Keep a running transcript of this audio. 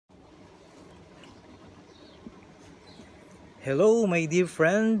Hello, my dear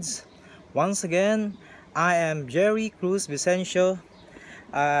friends. Once again, I am Jerry Cruz Vicencio,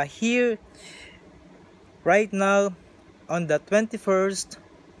 here right now on the 21st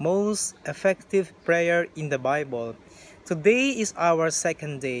most effective prayer in the Bible. Today is our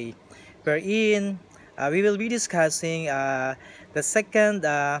second day, wherein we will be discussing the second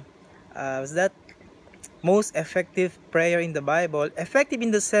was that most effective prayer in the Bible. Effective in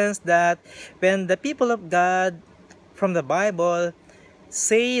the sense that when the people of God from the Bible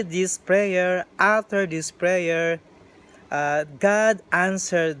say this prayer, after this prayer, God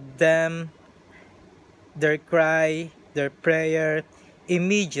answered them their cry, their prayer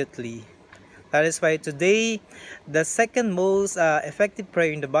immediately. That is why today, the second most effective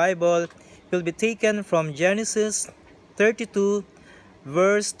prayer in the Bible will be taken from Genesis 32,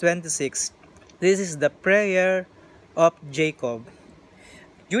 verse 26. This is the prayer of Jacob.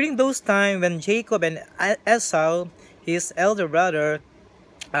 During those times when Jacob and Esau, his elder brother,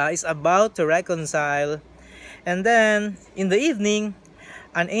 is about to reconcile, and then in the evening,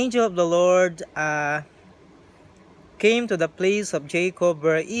 an angel of the Lord came to the place of Jacob,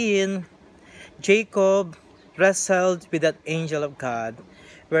 wherein Jacob wrestled with that angel of God,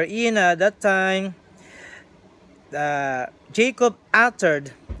 wherein at that time Jacob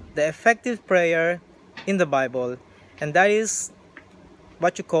uttered the effective prayer in the Bible, and that is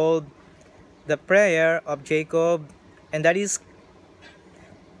what you call the prayer of Jacob, and that is,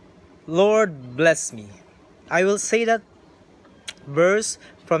 Lord bless me. I will say that verse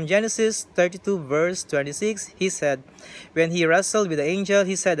from Genesis 32 verse 26. He said, when he wrestled with the angel,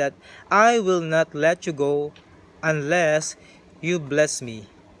 he said that, I will not let you go unless you bless me.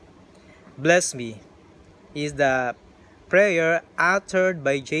 Bless me is the prayer uttered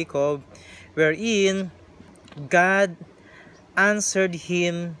by Jacob, wherein God answered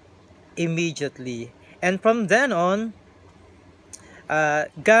him immediately. And from then on,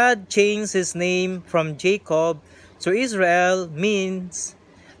 God changed his name from Jacob to Israel, means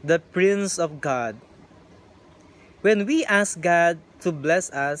the Prince of God. When we ask God to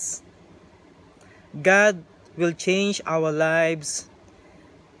bless us, God will change our lives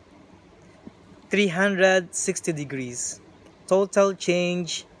 360 degrees. Total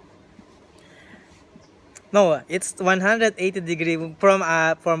change. No, it's 180 degrees.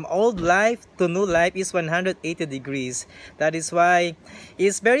 From old life to new life is 180 degrees. That is why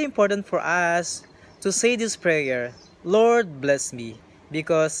it's very important for us to say this prayer, Lord bless me,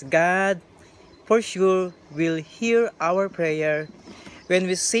 because God for sure will hear our prayer when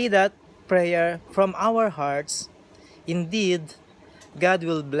we say that prayer from our hearts. Indeed, God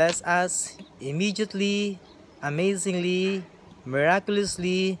will bless us immediately, amazingly,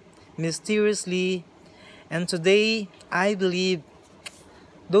 miraculously, mysteriously. And today, I believe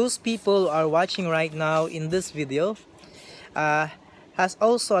those people who are watching right now in this video has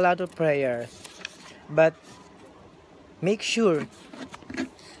also a lot of prayer. But make sure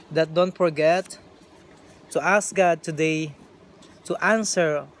that don't forget to ask God today to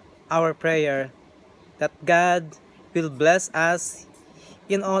answer our prayer, that God will bless us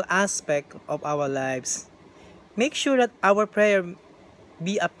in all aspects of our lives. Make sure that our prayer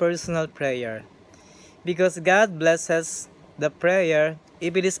be a personal prayer, because God blesses the prayer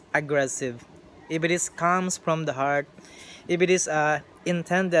if it is aggressive, if it is comes from the heart, if it is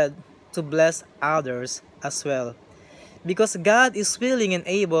intended to bless others as well. Because God is willing and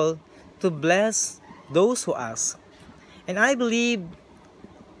able to bless those who ask. And I believe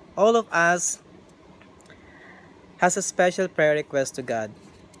all of us has a special prayer request to God.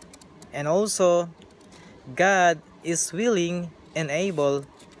 And also, God is willing and able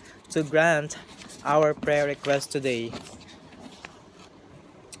to grant our prayer request today.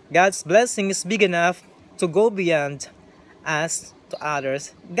 God's blessing is big enough to go beyond us to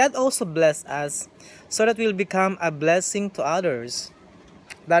others. God also bless us so that we'll become a blessing to others.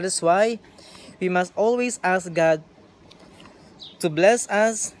 That is why we must always ask God to bless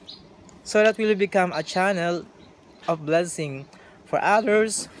us so that we'll become a channel of blessing for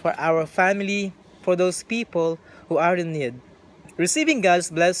others, for our family, for those people who are in need. Receiving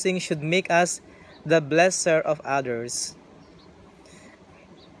God's blessing should make us the blesser of others.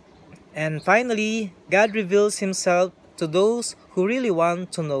 And finally, God reveals Himself to those who really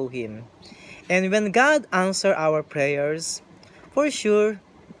want to know Him. And when God answers our prayers, for sure,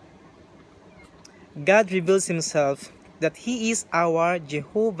 God reveals Himself that He is our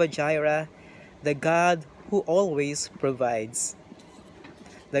Jehovah Jireh, the God who always provides,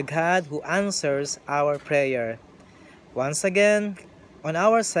 the God who answers our prayer. Once again, on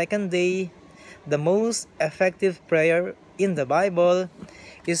our second day, the most effective prayer in the Bible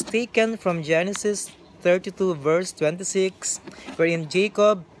is taken from Genesis 32 verse 26, wherein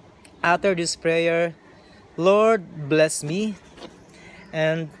Jacob uttered this prayer, Lord, bless me.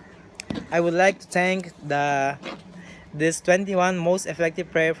 And I would like to thank this 21 most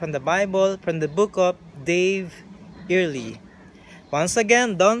effective prayer from the Bible, from the book of Dave Earley. Once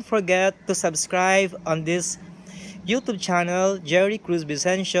again, don't forget to subscribe on this YouTube channel, Jerry Cruz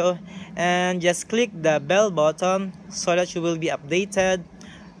Vicencio, and just click the bell button so that you will be updated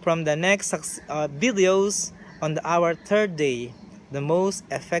from the next videos on our third day, the most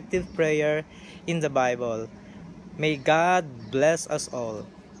effective prayer in the Bible. May God bless us all.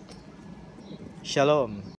 Shalom.